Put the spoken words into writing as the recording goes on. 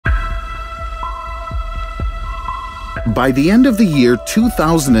By the end of the year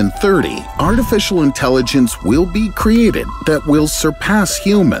 2030, artificial intelligence will be created that will surpass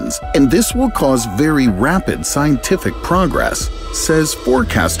humans, and this will cause very rapid scientific progress, says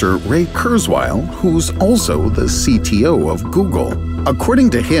forecaster Ray Kurzweil, who's also the CTO of Google. According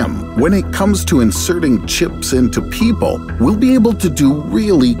to him, when it comes to inserting chips into people, we'll be able to do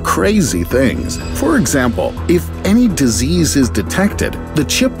really crazy things. For example, if any disease is detected, the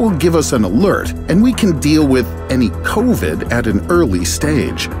chip will give us an alert and we can deal with any COVID at an early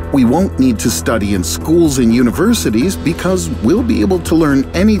stage. We won't need to study in schools and universities because we'll be able to learn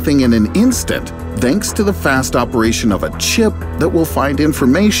anything in an instant, thanks to the fast operation of a chip that will find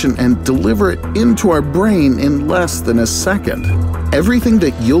information and deliver it into our brain in less than a second. Everything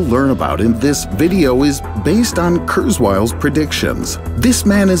that you'll learn about in this video is based on Kurzweil's predictions. This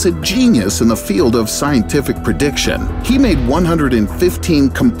man is a genius in the field of scientific prediction. He made 115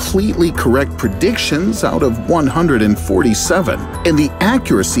 completely correct predictions out of 147, and the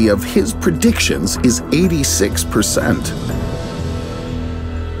accuracy of his predictions is 86%.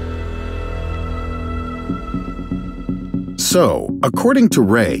 So, according to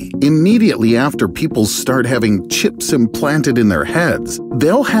Ray, immediately after people start having chips implanted in their heads,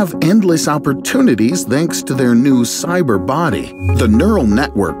 they'll have endless opportunities thanks to their new cyber body. The neural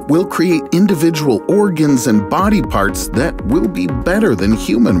network will create individual organs and body parts that will be better than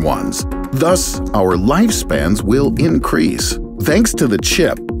human ones. Thus, our lifespans will increase. Thanks to the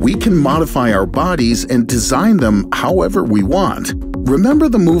chip, we can modify our bodies and design them however we want. Remember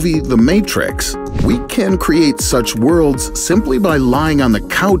the movie The Matrix? We can create such worlds simply by lying on the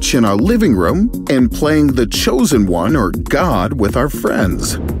couch in our living room and playing the Chosen One or God with our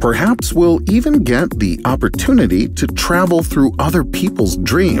friends. Perhaps we'll even get the opportunity to travel through other people's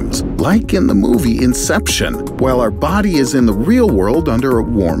dreams, like in the movie Inception, while our body is in the real world under a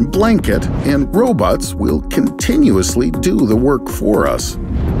warm blanket, and robots will continuously do the work for us.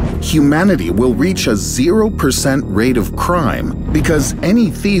 Humanity will reach a 0% rate of crime because any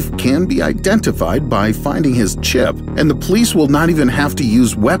thief can be identified by finding his chip, and the police will not even have to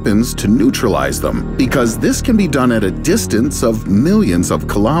use weapons to neutralize them because this can be done at a distance of millions of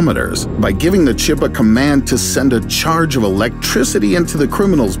kilometers. By giving the chip a command to send a charge of electricity into the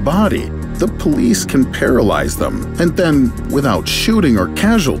criminal's body, the police can paralyze them and then, without shooting or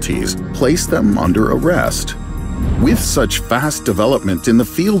casualties, place them under arrest. With such fast development in the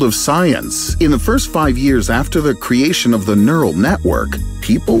field of science, in the first 5 years after the creation of the neural network,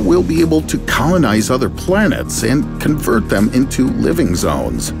 people will be able to colonize other planets and convert them into living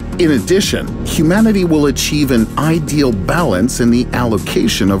zones. In addition, humanity will achieve an ideal balance in the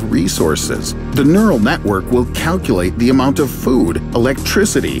allocation of resources. The neural network will calculate the amount of food,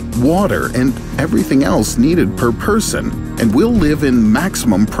 electricity, water, and everything else needed per person, and will live in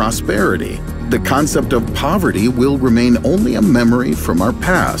maximum prosperity. The concept of poverty will remain only a memory from our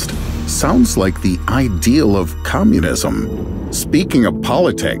past. Sounds like the ideal of communism. Speaking of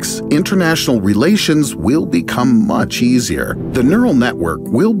politics, international relations will become much easier. The neural network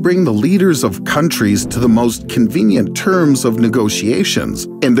will bring the leaders of countries to the most convenient terms of negotiations,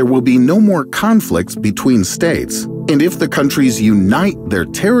 and there will be no more conflicts between states. And if the countries unite their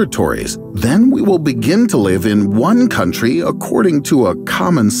territories, then we will begin to live in one country according to a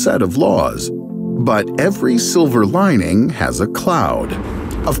common set of laws. But every silver lining has a cloud.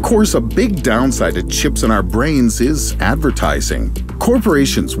 Of course, a big downside to chips in our brains is advertising.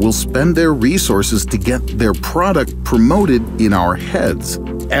 Corporations will spend their resources to get their product promoted in our heads.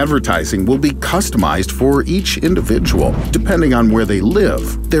 Advertising will be customized for each individual, depending on where they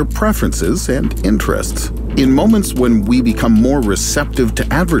live, their preferences, and interests. In moments when we become more receptive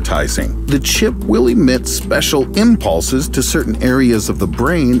to advertising, the chip will emit special impulses to certain areas of the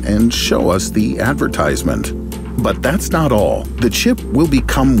brain and show us the advertisement. But that's not all. The chip will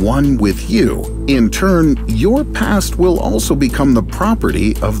become one with you. In turn, your past will also become the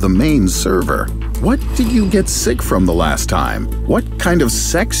property of the main server. What did you get sick from the last time? What kind of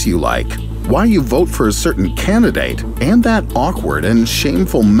sex you like? Why you vote for a certain candidate, and that awkward and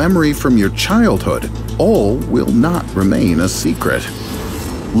shameful memory from your childhood, all will not remain a secret.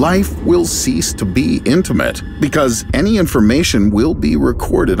 Life will cease to be intimate because any information will be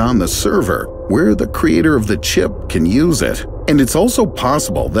recorded on the server, where the creator of the chip can use it. And it's also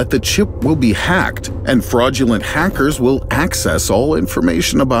possible that the chip will be hacked, and fraudulent hackers will access all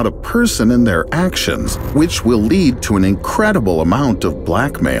information about a person and their actions, which will lead to an incredible amount of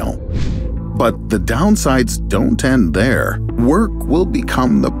blackmail. But the downsides don't end there. Work will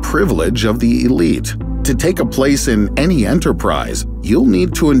become the privilege of the elite. To take a place in any enterprise, you'll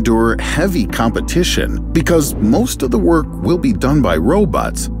need to endure heavy competition because most of the work will be done by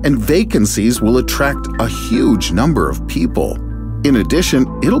robots, and vacancies will attract a huge number of people. In addition,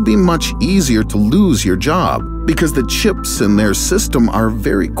 it'll be much easier to lose your job because the chips in their system are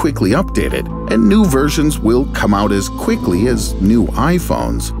very quickly updated, and new versions will come out as quickly as new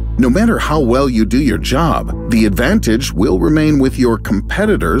iPhones. No matter how well you do your job, the advantage will remain with your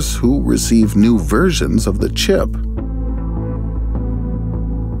competitors who receive new versions of the chip.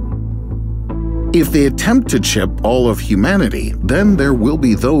 If they attempt to chip all of humanity, then there will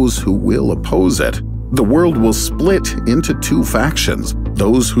be those who will oppose it. The world will split into two factions,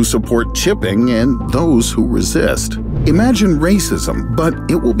 those who support chipping and those who resist. Imagine racism, but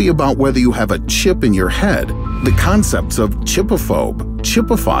it will be about whether you have a chip in your head. The concepts of chipophobe,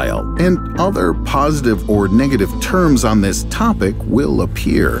 chipophile, and other positive or negative terms on this topic will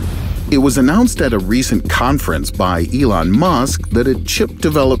appear. It was announced at a recent conference by Elon Musk that a chip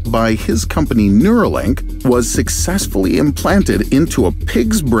developed by his company Neurolink was successfully implanted into a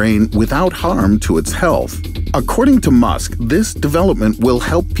pig's brain without harm to its health. According to Musk, this development will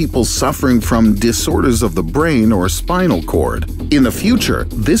help people suffering from disorders of the brain or spinal cord. In the future,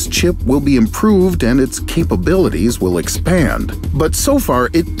 this chip will be improved and its capabilities will expand. But so far,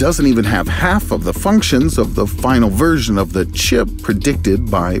 it doesn't even have half of the functions of the final version of the chip predicted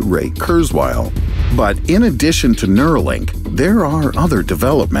by Ray Kurzweil. But in addition to Neuralink, there are other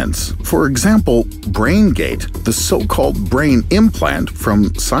developments. For example, BrainGate, the so-called brain implant from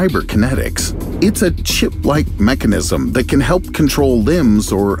Cyberkinetics. It's a chip-like mechanism that can help control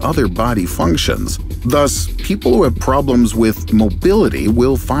limbs or other body functions. Thus, people who have problems with mobility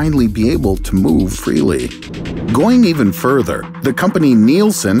will finally be able to move freely. Going even further, the company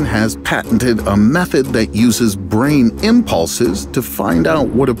Nielsen has patented a method that uses brain impulses to find out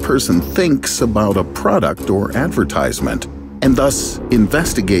what a person thinks about a product or advertisement, and thus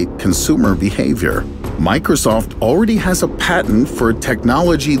investigate consumer behavior. Microsoft already has a patent for a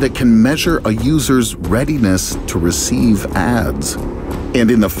technology that can measure a user's readiness to receive ads. And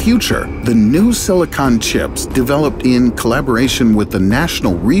in the future, the new silicon chips developed in collaboration with the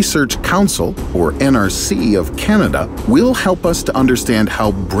National Research Council, or NRC, of Canada, will help us to understand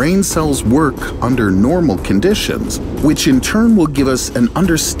how brain cells work under normal conditions, which in turn will give us an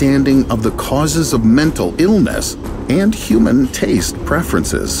understanding of the causes of mental illness and human taste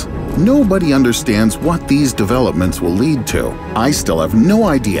preferences. Nobody understands what these developments will lead to. I still have no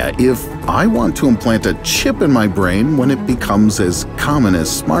idea if I want to implant a chip in my brain when it becomes as common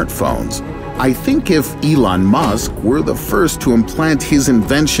as smartphones. I think if Elon Musk were the first to implant his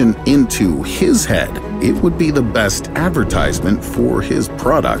invention into his head, it would be the best advertisement for his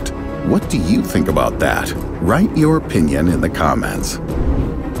product. What do you think about that? Write your opinion in the comments.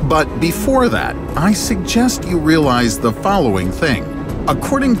 But before that, I suggest you realize the following thing.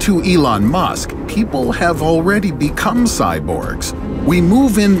 According to Elon Musk, people have already become cyborgs. We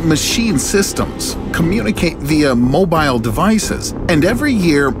move in machine systems, communicate via mobile devices, and every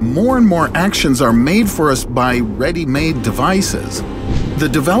year more and more actions are made for us by ready-made devices. The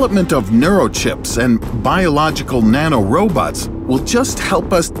development of neurochips and biological nanorobots will just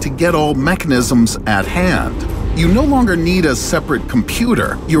help us to get all mechanisms at hand. You no longer need a separate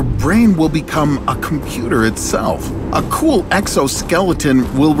computer. Your brain will become a computer itself. A cool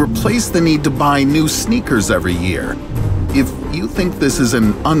exoskeleton will replace the need to buy new sneakers every year. If you think this is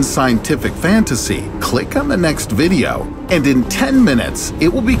an unscientific fantasy, click on the next video, and in 10 minutes it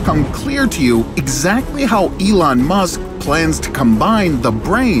will become clear to you exactly how Elon Musk plans to combine the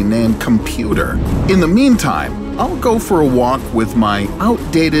brain and computer. In the meantime, I'll go for a walk with my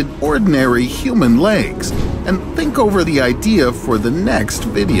outdated, ordinary human legs and think over the idea for the next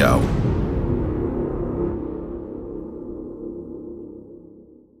video.